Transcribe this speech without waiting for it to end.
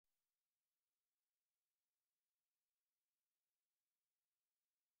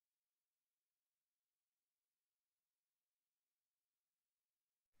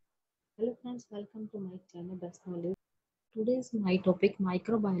Hello friends, welcome to my channel Best Knowledge. Today's my topic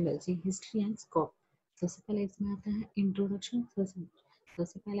microbiology, history and scope. सबसे पहले इसमें आता है इंट्रोडक्शन.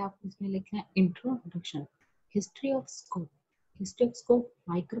 सबसे पहले आपको इसमें लिखना है introduction. History of scope. History of scope.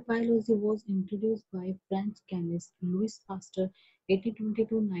 Microbiology was introduced by French chemist Louis Pasteur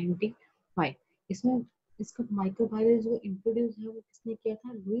 1822-95. इसमें इसका माइक्रोबायोलॉजी जो इंट्रोड्यूस है वो किसने किया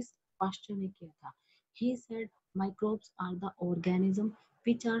था? लुइस पास्टर ने किया था. He said microbes are the organism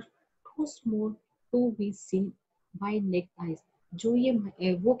which are too small to be seen by naked eyes. जो ये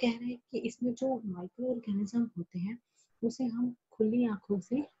वो कह रहे हैं कि इसमें जो माइक्रो ऑर्गेनिज्म होते हैं उसे हम खुली आंखों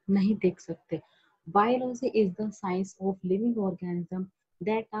से नहीं देख सकते. Biology is the science of living organism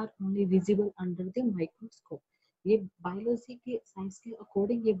that are only visible under the microscope. ये बायोलॉजी के साइंस के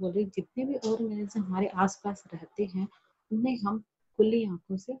अकॉर्डिंग ये बोल रहे हैं जितने भी ऑर्गेनिज्म हमारे आसपास रहते हैं उन्हें हम खुली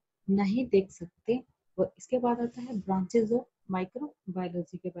आंखों से नहीं देख सकते. और इसके बाद आता है ब्रांचेस ऑफ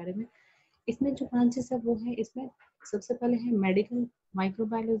माइक्रोबायोलॉजी के बारे में. इसमें जो ब्रांचेस है वो है, इसमें सबसे पहले है मेडिकल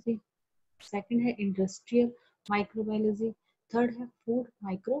माइक्रोबायोलॉजी, सेकंड है इंडस्ट्रियल माइक्रोबायोलॉजी, थर्ड है फूड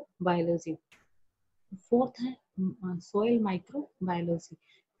माइक्रोबायोलॉजी, फोर्थ है सॉइल माइक्रोबायोलॉजी,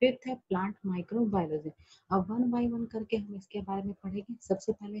 फिफ्थ है प्लांट माइक्रोबायोलॉजी. अब वन बाय वन करके हम इसके बारे में पढ़ेंगे.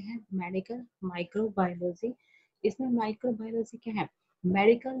 सबसे पहले है मेडिकल माइक्रोबायोलॉजी. इसमें माइक्रोबायोलॉजी क्या है?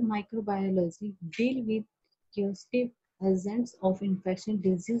 Medical microbiology deal with causative agents of infection,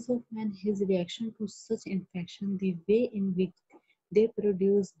 disease of man, his reaction to such infection, the way in which they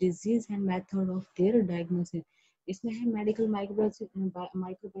produce disease and method of their diagnosis. इसमें है medical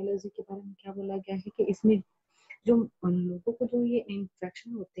microbiology के बारे में क्या बोला गया है कि इसमें जो लोगों को जो ये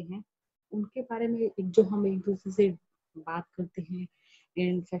इन्फेक्शन होते हैं उनके बारे में जो हम एक दूसरे से बात करते हैं,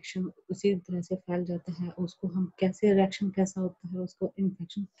 इन्फेक्शन उसी तरह से फैल जाता है, उसको हम कैसे रिएक्शन कैसा होता है, उसको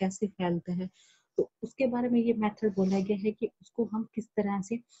इन्फेक्शन कैसे फैलता है, तो उसके बारे में ये मेथड बोला गया है कि उसको हम किस तरह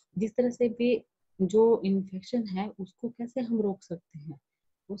से, जिस तरह से भी जो इन्फेक्शन है उसको कैसे हम रोक सकते हैं,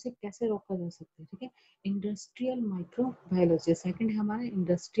 उसे कैसे रोका जा सकता है. ठीक है. इंडस्ट्रियल माइक्रोबायोलॉजी सेकंड है हमारा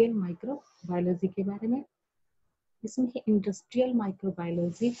इंडस्ट्रियल माइक्रोबायोलॉजी के बारे में. इसमें industrial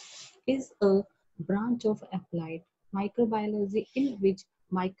microbiology is a branch of applied microbiology in which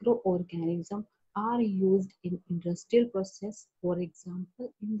microorganisms are used in industrial process, for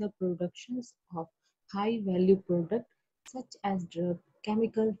example, in the productions of high-value products such as drug,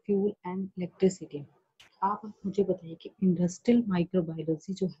 chemical, fuel and electricity. आप मुझे बताइए कि industrial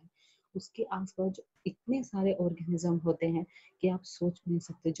microbiology जो है उसके आसपास जो इतने सारे ऑर्गेनिज्म होते हैं कि आप सोच भी नहीं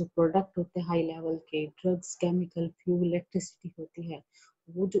सकते. जो प्रोडक्ट होते हैं हाई लेवल के, ड्रग्स, केमिकल, फ्यूल, इलेक्ट्रिसिटी होती है,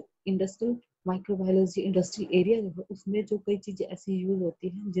 वो जो इंडस्ट्रियल माइक्रोबायोलॉजी इंडस्ट्रियल एरिया जो है उसमें जो कई चीजें ऐसी यूज होती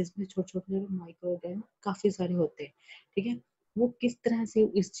हैं जिसमें छोटे छोटे माइक्रो ऑर्गेनिज्म काफी सारे होते हैं. ठीक है. वो किस तरह से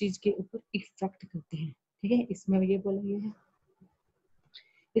इस चीज के ऊपर इफेक्ट करते हैं. ठीक है. इसमें ये बोला गया है.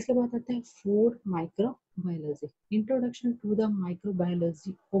 इसके बाद आता है food microbiology. Introduction to the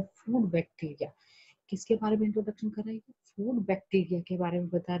microbiology of food bacteria. किसके बारे में इंट्रोडक्शन कर रहे हैं? फूड बैक्टीरिया के बारे में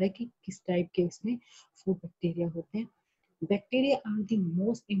बता रहे हैं कि किस टाइप के इसमें फूड बैक्टीरिया होते हैं. Bacteria are the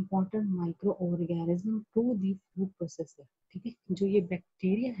most important micro organism to the food processor. ठीक है. जो ये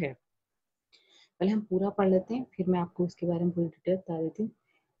बैक्टीरिया है पहले हम पूरा पढ़ लेते हैं, फिर मैं आपको इसके बारे में पूरी डिटेल बता देती हूँ.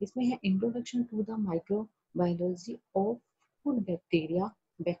 इसमें है introduction to the microbiology of food bacteria.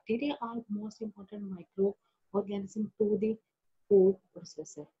 Bacteria are most important microorganisms to the food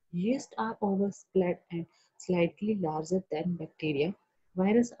processor. Yeast are oversplit and slightly larger than bacteria.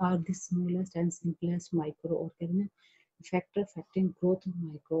 Viruses are the smallest and simplest microorganism factor affecting growth of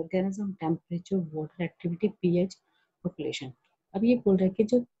microorganism, temperature, water activity, pH, population. अब ये बोल रहा है कि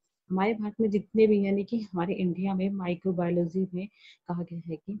जो हमारे भारत में जितने भी यानी कि हमारे इंडिया में माइक्रोबायोलॉजी में कहा गया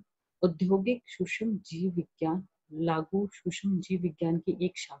है कि औद्योगिक सूक्ष्म जीव विज्ञान लागू सूक्ष्म जीव विज्ञान की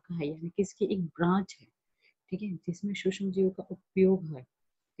एक शाखा है, यानी कि इसकी एक ब्रांच है. ठीक है. जिसमें सूक्ष्म जीवों का उपयोग है.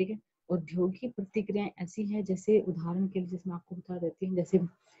 ठीक है. औद्योगिक प्रतिक्रियाएं ऐसी हैं जैसे उदाहरण के लिए जिसमें आपको बता देती हैं, जैसे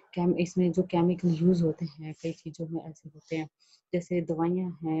इसमें जो केमिकल यूज होते हैं कई चीजों में ऐसे होते हैं, जैसे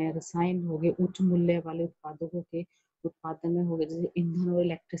दवाइयां हैं, रसायन हो गए, उच्च मूल्य वाले उत्पादकों के उत्पादन में हो गए, जैसे ईंधन और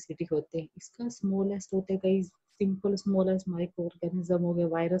इलेक्ट्रिसिटी होते हैं. इसका स्मॉलेस्ट होते हैं कई सिंपल स्मॉलेस्ट माइक्रो ऑर्गेनिज्म हो गए,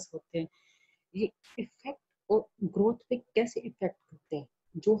 वायरस होते हैं. ये इफेक्ट और ग्रोथ पे कैसे इफेक्ट करते हैं?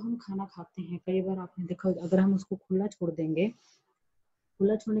 जो हम खाना खाते हैं कई बार आपने देखा अगर हम उसको खुला छोड़ देंगे,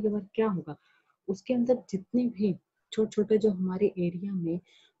 खुला छोड़ने के बाद क्या होगा, उसके अंदर जितने भी छोटे छोटे जो हमारे एरिया में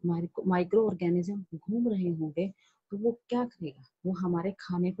माइक्रो ऑर्गेनिज्म घूम रहे होंगे तो वो क्या करेगा, वो हमारे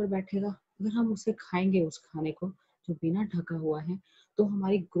खाने पर बैठेगा. अगर हम उसे खाएंगे उस खाने को जो बिना ढका हुआ है तो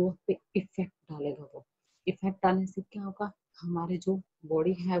हमारी ग्रोथ पे इफेक्ट डालेगा. वो इफेक्ट आने से क्या होगा, हमारे जो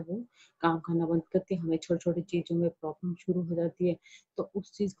बॉडी है वो काम करना बंद करती है, हमें छोटी छोटी चीजों में प्रॉब्लम शुरू हो जाती है। तो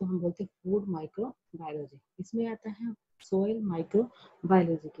उस चीज को हम बोलते हैं फूड माइक्रोबायोलॉजी। इसमें आता है सोइल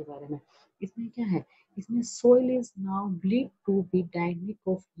माइक्रोबायोलॉजी के बारे में। इसमें क्या है, इसमें soil is now believed to be dynamic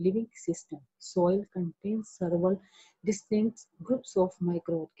of living system. Soil contains several distinct groups of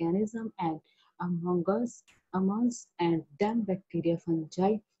microorganisms and amongst and them bacteria,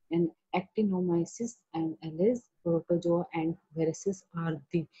 fungi, and actinomyces and algae, protozoa and viruses are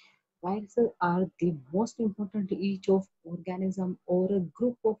the viruses are the most important. Each of organism or a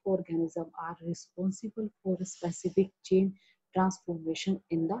group of organism are responsible for a specific chain transformation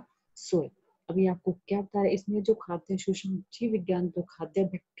in the soil. अभी आपको क्या बता रहे, इसमें जो खाद्य शोषण जीव विज्ञान जो खाद्य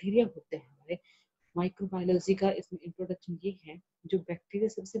बैक्टीरिया होते हैं हमारे माइक्रोबायोलॉजी का, इसमें इंट्रोडक्शन ये है, जो बैक्टीरिया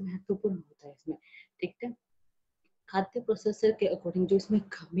सबसे महत्वपूर्ण होता है इसमें, ठीक है। खाद्य प्रोसेसर के अकॉर्डिंग जो इसमें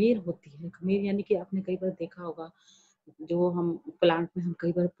खमीर होती है, खमीर यानी कि आपने कई बार देखा होगा, जो हम प्लांट में हम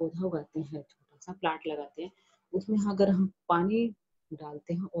कई बार पौधा उगाते हैं, छोटा सा प्लांट लगाते हैं, उसमें अगर हम पानी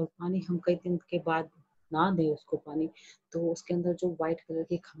डालते हैं और पानी हम कई दिन के बाद ना दें उसको पानी, तो उसके अंदर जो व्हाइट कलर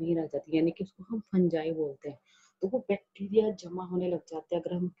की खमीर आ जाती है, यानी कि उसको हम फंजाई बोलते हैं। तो वो बैक्टीरिया जमा होने लग जाते हैं,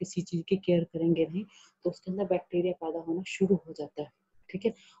 अगर हम किसी चीज की केयर करेंगे नहीं तो उसके अंदर बैक्टीरिया पैदा होना शुरू हो जाता है, ठीक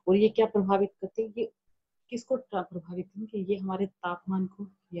है। और ये क्या प्रभावित करते हैं, ये किसको प्रभावित करेंगे, ये हमारे तापमान को,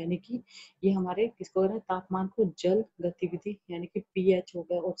 यानी कि ये हमारे किसको है, तापमान को, जल गतिविधि यानी कि पीएच हो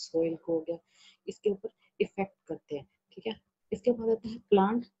गया और सोइल को हो गया, इसके ऊपर इफेक्ट करते हैं, ठीक है। इसके बाद आता है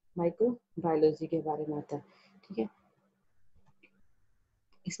प्लांट माइक्रोबायोलॉजी के बारे में आता है, ठीक है।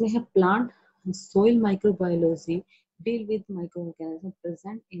 इसमें है plant soil microbiology deal with microorganisms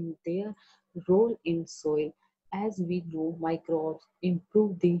present in their role in soil. As we know, microbes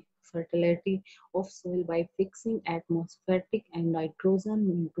improve the fertility of soil by fixing atmospheric and nitrogen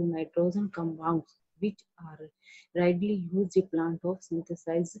into nitrogen compounds, which are readily used in plant of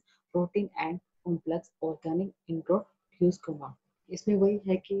synthesize protein and complex organic introduced compound. इसमें वही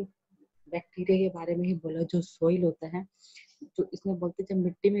है कि bacteria के बारे में ही बोला, जो soil होता है, जो इसमें बोलते हैं जब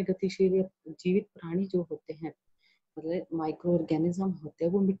मिट्टी में गतिशील या जीवित प्राणी जो होते हैं, मतलब माइक्रो ऑर्गेनिज्म होते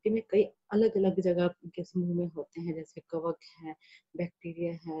हैं, वो मिट्टी में कई अलग अलग जगह के समूह में होते हैं, जैसे कवक है,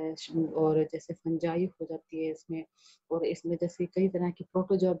 बैक्टीरिया है, और जैसे फंजाई हो जाती है इसमें, और इसमें जैसे कई तरह की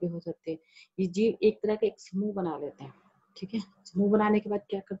प्रोटोजोआ भी हो जाते हैं। ये जीव एक तरह का एक समूह बना लेते हैं, ठीक है। समूह बनाने के बाद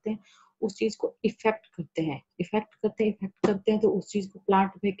क्या करते हैं, उस चीज को इफेक्ट करते हैं, इफेक्ट करते हैं, तो उस चीज को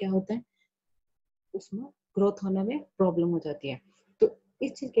प्लांट में क्या होता है, उसमें ग्रोथ होने में प्रॉब्लम हो जाती है। तो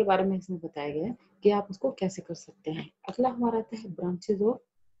इस चीज के बारे में इसमें बताया गया है कि आप उसको कैसे कर सकते हैं। अगला हमारा आता है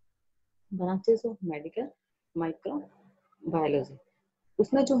ब्रांचेस ऑफ मेडिकल माइक्रोबायोलॉजी।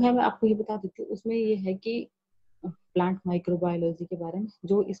 उसमें जो है मैं आपको ये बता देती हूँ, उसमें ये है कि प्लांट माइक्रोबायोलॉजी के बारे में,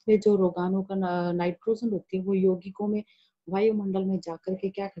 जो इसमें जो रोगाणु का नाइट्रोजन होती है वो यौगिकों में वायुमंडल में जाकर के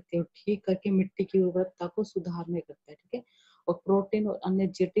क्या करते हैं, ठीक करके मिट्टी की उर्वरकता को सुधारने करता है, ठीक है। और प्रोटीन और अन्य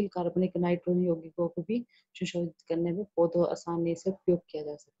जटिल कार्बनिक नाइट्रोजन यौगिकों को भी सुशोधित करने में पौधों आसानी से उपयोग किया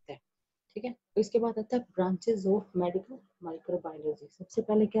जा सकता है, ठीक है। तो इसके बाद आता है ब्रांचेस ऑफ मेडिकल माइक्रोबायोलॉजी। सबसे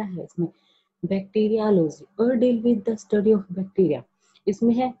पहले क्या है इसमें, बैक्टीरियोलॉजी और deal with the study of bacteria.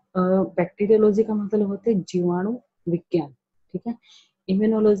 इसमें है बैक्टीरियोलॉजी का मतलब होता है जीवाणु विज्ञान, ठीक है।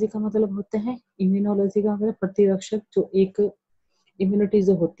 इम्यूनोलॉजी का मतलब होता है, इम्यूनोलॉजी का मतलब प्रतिरक्षक, जो एक इम्यूनिटी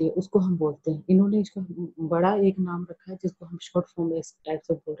जो होती है उसको हम बोलते हैं। इन्होंने इसका बड़ा एक नाम रखा है जिसको हम शॉर्ट फॉर्म में इस टाइप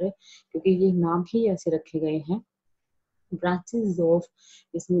से बोल रहे हैं, क्योंकि ये नाम ही ऐसे रखे गए हैं। branches of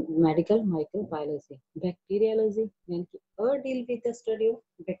is medical microbiology. Bacteriology यानी कि deal with the study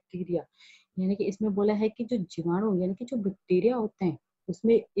of bacteria, यानी कि इसमें बोला है कि जो जीवाणु यानी कि जो बैक्टीरिया होते हैं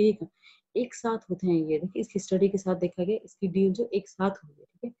उसमें एक साथ होते हैं, ये देखिए इसकी स्टडी के साथ देखा गया, इसकी डील जो एक साथ हो गई,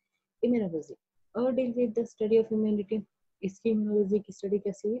 ठीक है। Immunology deal with the study of immunity. इसकी इम्यूनोलॉजी की स्टडी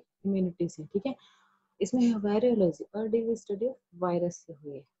कैसे हुई, इम्यूनिटी से, ठीक है। इसमें है virology deal with study of virus से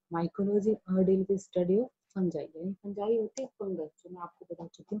हुई है। Mycology deal with study of fungi, यानी फंजाई होती है फंगस, जो मैं आपको बता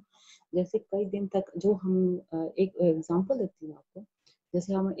चुकी हूँ। जैसे कई दिन तक जो हम एक एग्जांपल देती हूँ आपको,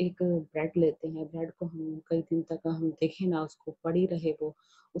 जैसे हम एक ब्रेड लेते हैं, ब्रेड को हम कई दिन तक हम देखें ना, उसको पड़ी रहे वो,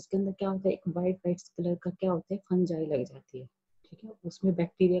 उसके अंदर क्या होता है, एक वाइट वाइट कलर का क्या होता है, फंजाई लग जाती है, ठीक है। उसमें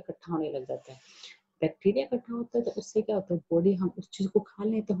बैक्टीरिया इकट्ठा होने लग जाता है। बैक्टीरिया इकट्ठा होता है तो उससे क्या होता है, बॉडी, हम उस चीज को खा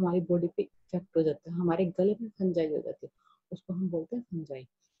लें तो हमारी बॉडी पे इफेक्ट हो जाता है, हमारे गले में फंजाई हो जाती है, उसको हम बोलते हैं फंजाई,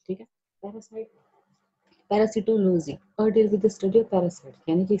 ठीक है। Parasite parasitology deal with the study of parasite,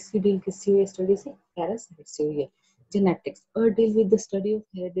 यानी कि इसकी डील किससे हुई, स्टडी से पैरासाइट से हुई है। Genetics deal with the study of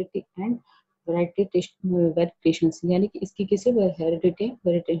heredity and वेरिटेशन, यानी कि इसकी किसी हेरिडिटी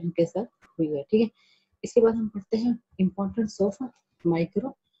वेरिटेशन के साथ हुई है, ठीक है। इसके बाद हम पढ़ते हैं इंपॉर्टेंस ऑफ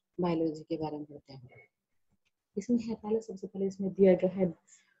माइक्रोबायोलॉजी के बारे में पढ़ते हैं। इसमें है पहले, सबसे पहले इसमें दिया गया है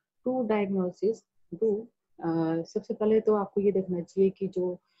टू डायग्नोसिस टू। सबसे पहले तो आपको ये देखना चाहिए कि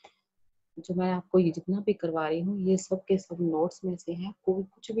जो जो मैं आपको ये जितना भी करवा रही हूँ ये सब के सब नोट्स में से है, कोई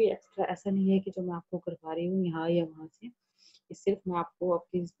कुछ भी एक्स्ट्रा ऐसा नहीं है कि जो मैं आपको करवा रही हूँ यहाँ या वहाँ से। ये सिर्फ मैं आपको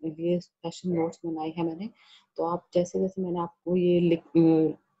आपके लिए स्पेशल नोट्स बनाए हैं मैंने। तो आप जैसे जैसे मैंने आपको ये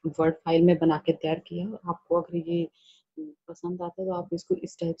वर्ड फाइल में बना के तैयार किया, आपको अगर ये पसंद आता है तो आप इसको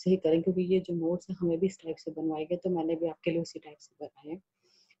इस टाइप से ही करें, क्योंकि ये जो नोट्स है हमें भी इस टाइप से बनवाए गए, तो मैंने भी आपके लिए उसी टाइप से बनाए हैं।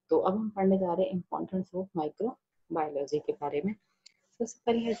 तो अब हम पढ़ने जा रहे हैं इम्पोर्टेंस ऑफ माइक्रोबायोलॉजी के बारे में। सबसे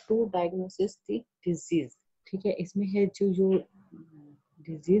पहले है टू डायग्नोसिस द डिजीज। ठीक है, इसमें है जो जो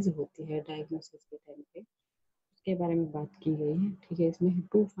डिजीज होती है डायग्नोसिस के टाइम पे उसके बारे में बात की गई है। ठीक है, इसमें है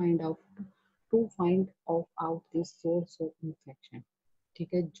to find of out the source of infection.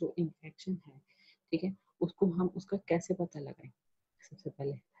 ठीक है, जो इन्फेक्शन है, ठीक है, उसको हम उसका कैसे पता लगाएं। सबसे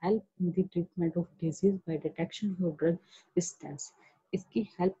पहले help in the treatment of disease bye detection of drug resistance. इसकी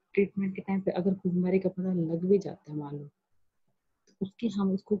हेल्प ट्रीटमेंट के टाइम पे अगर कोई बीमारी का पता लग भी जाता है मान लो, तो उसकी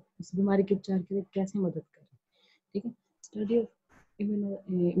हम उसको उस बीमारी के उपचार के लिए कैसे मदद करें। ठीक है, study of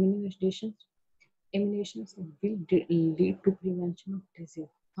immunisation eliminations will lead to prevention of disease।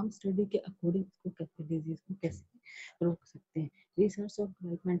 हम स्टडी के अकॉर्डिंग इसको कैसे डिजीज को कैसे रोक सकते हैं। रिसर्च और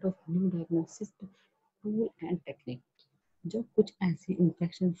development of new diagnosis tool and technique. जब कुछ ऐसी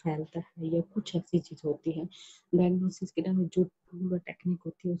इन्फेक्शन फैलता है या कुछ ऐसी चीज होती है डायग्नोसिस के टाइम में, जो टूल और टेक्निक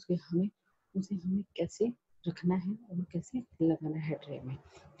होती है उसे हमें कैसे रखना है और कैसे लगाना है ट्रे में।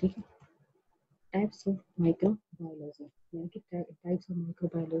 ठीक है, टाइप्स ऑफ माइक्रोबायोलॉजी, यानी कि टाइप्स ऑफ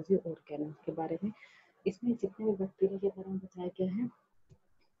माइक्रोबायोलॉजी ऑर्गेनिज्म के बारे में। इसमें जितने भी बैक्टीरिया के बारे में बताया गया है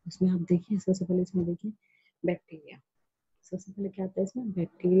उसमें आप देखिए, सबसे पहले इसमें देखिए बैक्टीरिया। सबसे पहले क्या आता है इसमें,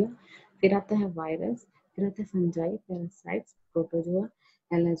 बैक्टीरिया। फिर आता है वायरस, फिर आता है fungi, parasites, protozoa,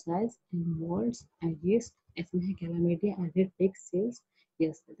 एलर्जाइज, moulds, yeast, इसमें है कैलामीडिया, एरिड पिग सेल्स,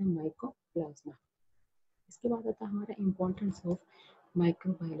 यस आता है माइकोप्लाज्मा। इसके बाद आता है हमारा importance of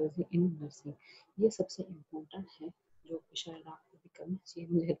microbiology in nursing. ये सबसे इम्पोर्टेंट है, जो शायद आपको भी करना चाहिए,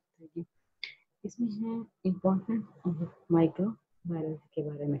 मुझे लगता है कि इसमें है इम्पोर्टेंट ऑफ माइक्रोबायोलॉजी के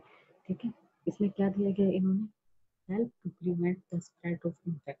बारे में। ठीक है, इसमें क्या दिया गया है इन्होंने, help to prevent the spread of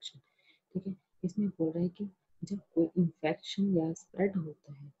infection. ठीक है, इसमें बोल रहा है कि जब कोई इन्फेक्शन या स्प्रेड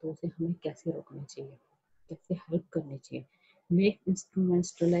होता है तो उसे हमें कैसे रोकना चाहिए, कैसे हेल्प करनी चाहिए। Make instrument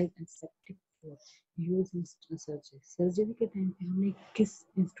sterilise and septic for use in surgery. Surgery के टाइम पे हमें किस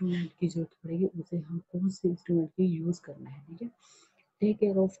इंस्ट्रूमेंट की जरूरत पड़ेगी, उसे हम कौन से इंस्ट्रूमेंट की यूज करना है। ठीक है, take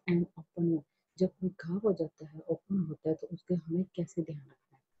care of an open wound. जब कोई घाव हो जाता है, ओपन होता है, तो उसके हमें कैसे ध्यान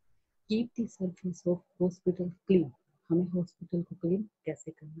रखना है। Keep the surface of hospital clean. हमें हॉस्पिटल को क्लीन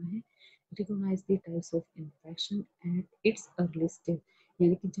कैसे करना है। Recognise the types of infection at its early stage,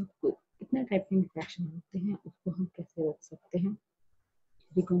 यानी कि जब कोई कितने टाइप के इन्फेक्शन होते हैं उसको हम कैसे रोक सकते हैं।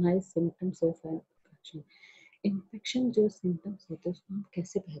 Recognise symptoms of an infection. Infection जो सिम्टम्स होते हैं उसको हम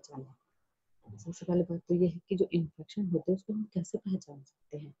कैसे पहचानें। सबसे पहले बात तो ये है कि जो इन्फेक्शन होते हैं उसको हम कैसे पहचान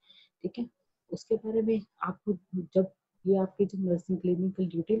सकते हैं। ठीक है, उसके बारे में आपको, जब ये आपकी जब नर्सिंग क्लिनिकल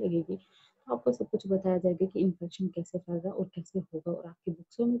ड्यूटी लगेगी तो आपको सब कुछ बताया जाएगा कि इन्फेक्शन कैसे फैल रहा है और कैसे होगा, और आपकी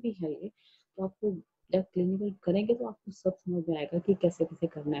बुक्सों में भी है ये। तो आपको जब क्लिनिकल करेंगे तो आपको सब समझ में आएगा कि कैसे कैसे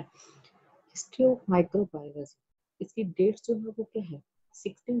करना है। हिस्ट्री ऑफ माइक्रोबायोलॉजी, इसकी डेट जो है वो क्या है,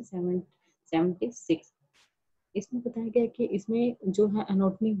 1676। इसमें बताया गया कि इसमें जो है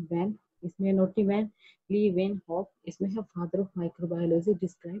एनोटनी वैन, इसमें एनोटनी वैन ली वेन हॉप, इसमें है father of microbiology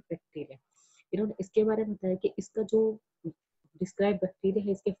describe bacteria. इन्होंने इसके बारे में बताया कि इसका जो डिस्क्राइब बैक्टीरिया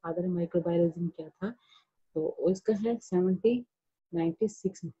है, इसके फादर माइक्रोबायोलॉजी में क्या था, तो इसका है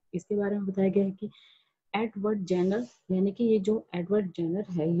 1796 में। इसके बारे में बताया गया है कि एडवर्ड जेनर, यानी कि ये जो एडवर्ड जेनर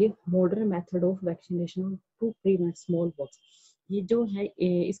है ये modern method of vaccination to prevent small pox. ये जो है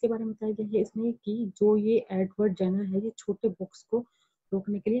इसके बारे में बताया गया है इसमें कि जो ये एडवर्ड जेनर है ये छोटे बॉक्स को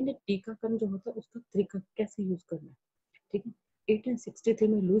रोकने के लिए टीकाकरण जो होता है उसका तरीका कैसे यूज करना है। ठीक है, 1863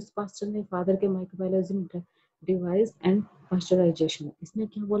 में लुइस पास्टर ने फादर के माइक्रोबायोलॉजी डिवाइस एंड पास्चराइजेशन, इसने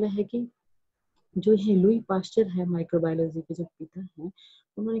क्या बोला है कि जो ये लुई पास्चर है माइक्रोबायोलॉजी के जो पिता हैं,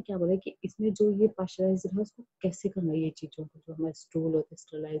 उन्होंने क्या बोला कि इसमें जो ये पास्चराइजर है उसको कैसे करना है, ये चीजों को जो हमारे स्टूल होते हैं,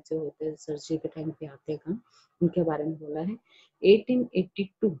 स्टरलाइज जो होते हैं सर्जरी के टाइम पे आते हैं काम, उनके बारे में बोला है।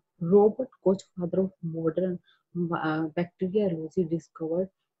 1882 Robert Koch father of modern bacteriology discovered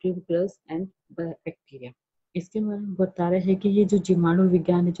tuberculosis and bacteria. इसके बारे में बता रहे हैं कि ये जो जीवाणु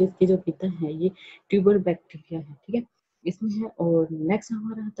विज्ञान है जो इसके जो पिता है ये ट्यूबर बैक्टीरिया है। ठीक है, इसमें है। और नेक्स्ट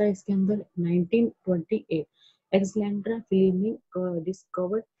हमारा आता है इसके अंदर 1928 एलेक्जेंड्रा फ्लेमिंग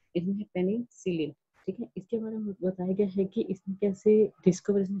डिस्कवर्ड, इसमें पेनिसिलिन। ठीक है, इसके बारे में बताया गया है कि इसमें कैसे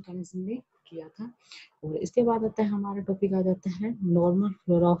डिस्कवर इसने पेनिसिलिन किया था। और इसके बाद आता है हमारा टॉपिक आ जाता है normal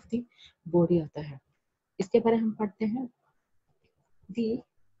flora of the body आता है। इसके बारे में हम पढ़ते हैं दी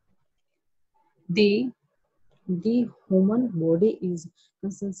दी The human body is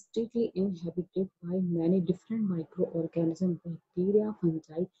consistently inhabited by many different microorganisms, bacteria,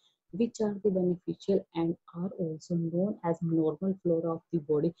 fungi, which are the beneficial and are also known as normal flora of the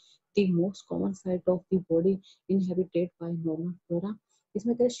body. The most common site of the body inhabited by normal flora.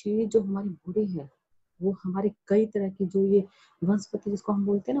 इसमें क्या शरीर जो हमारी body है वो हमारे कई तरह की जो ये वनस्पति जिसको हम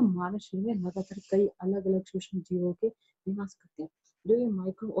बोलते हैं ना, मानव शरीर में लगातार कई अलग अलग सूक्ष्म जीवों के निवास करते हैं। जो ये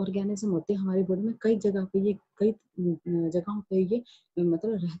माइक्रो ऑर्गेनिज्म होते हैं हमारी बॉडी में कई जगह पे ये कई जगहों पे ये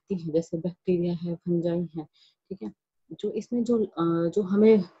मतलब रहती है, जैसे बैक्टीरिया है, फंजाई है, ठीक है। जो इसमें जो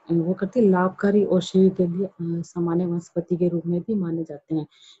हमें वो करती है लाभकारी और शरीर के लिए सामान्य वनस्पति के रूप में भी माने जाते हैं।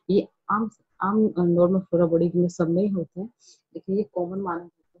 ये आम आम नॉर्मल फ्लोरा बॉडी में सब में ही होता है, लेकिन ये कॉमन माना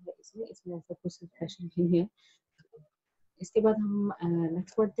जाता है, इसमें ऐसा कुछ स्पेशल नहीं है। इसके बाद हम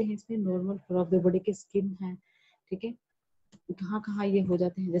नेक्स्ट पढ़ते हैं, इसमें normal flora of the body की स्किन है, ठीक है। कहाँ कहाँ ये हो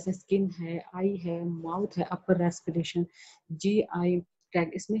जाते हैं, जैसे स्किन है, आई है, माउथ है, अपर रेस्पिरेशन, जी आई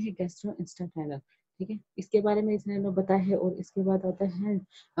ट्रैक, इसमें है गैस्ट्रो इंस्टेस्टाइनल, ठीक है। इसके बारे में इसने बताया है। और इसके बाद आता है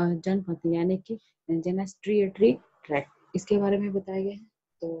जनपति यानी कि जेनेस्ट्रिएटरी ट्रैक, इसके बारे में बताया गया है।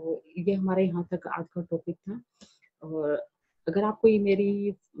 तो ये हमारे यहाँ तक आज का टॉपिक था। और अगर आपको ये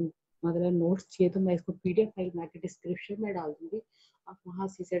मेरी मतलब नोट्स चाहिए तो मैं इसको पीडीएफ फाइल में डिस्क्रिप्शन में डाल दूंगी, आप वहां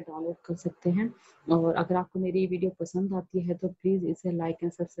से इसे डाउनलोड कर सकते हैं। और अगर आपको मेरी वीडियो पसंद आती है तो प्लीज इसे लाइक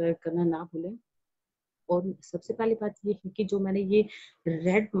एंड सब्सक्राइब करना ना भूलें। और सबसे पहली बात ये है कि जो मैंने ये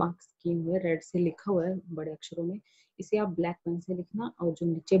रेड मार्क्स किए हुए, रेड से लिखा हुआ है बड़े अक्षरों में, इसे आप ब्लैक पेन से लिखना, और जो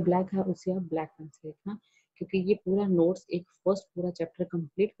नीचे ब्लैक है उसे आप ब्लैक पेन से लिखना, क्योंकि ये पूरा नोट्स एक फर्स्ट पूरा चैप्टर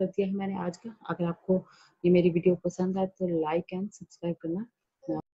कंप्लीट कर दिया है मैंने आज का। अगर आपको ये मेरी वीडियो पसंद आए तो लाइक एंड सब्सक्राइब करना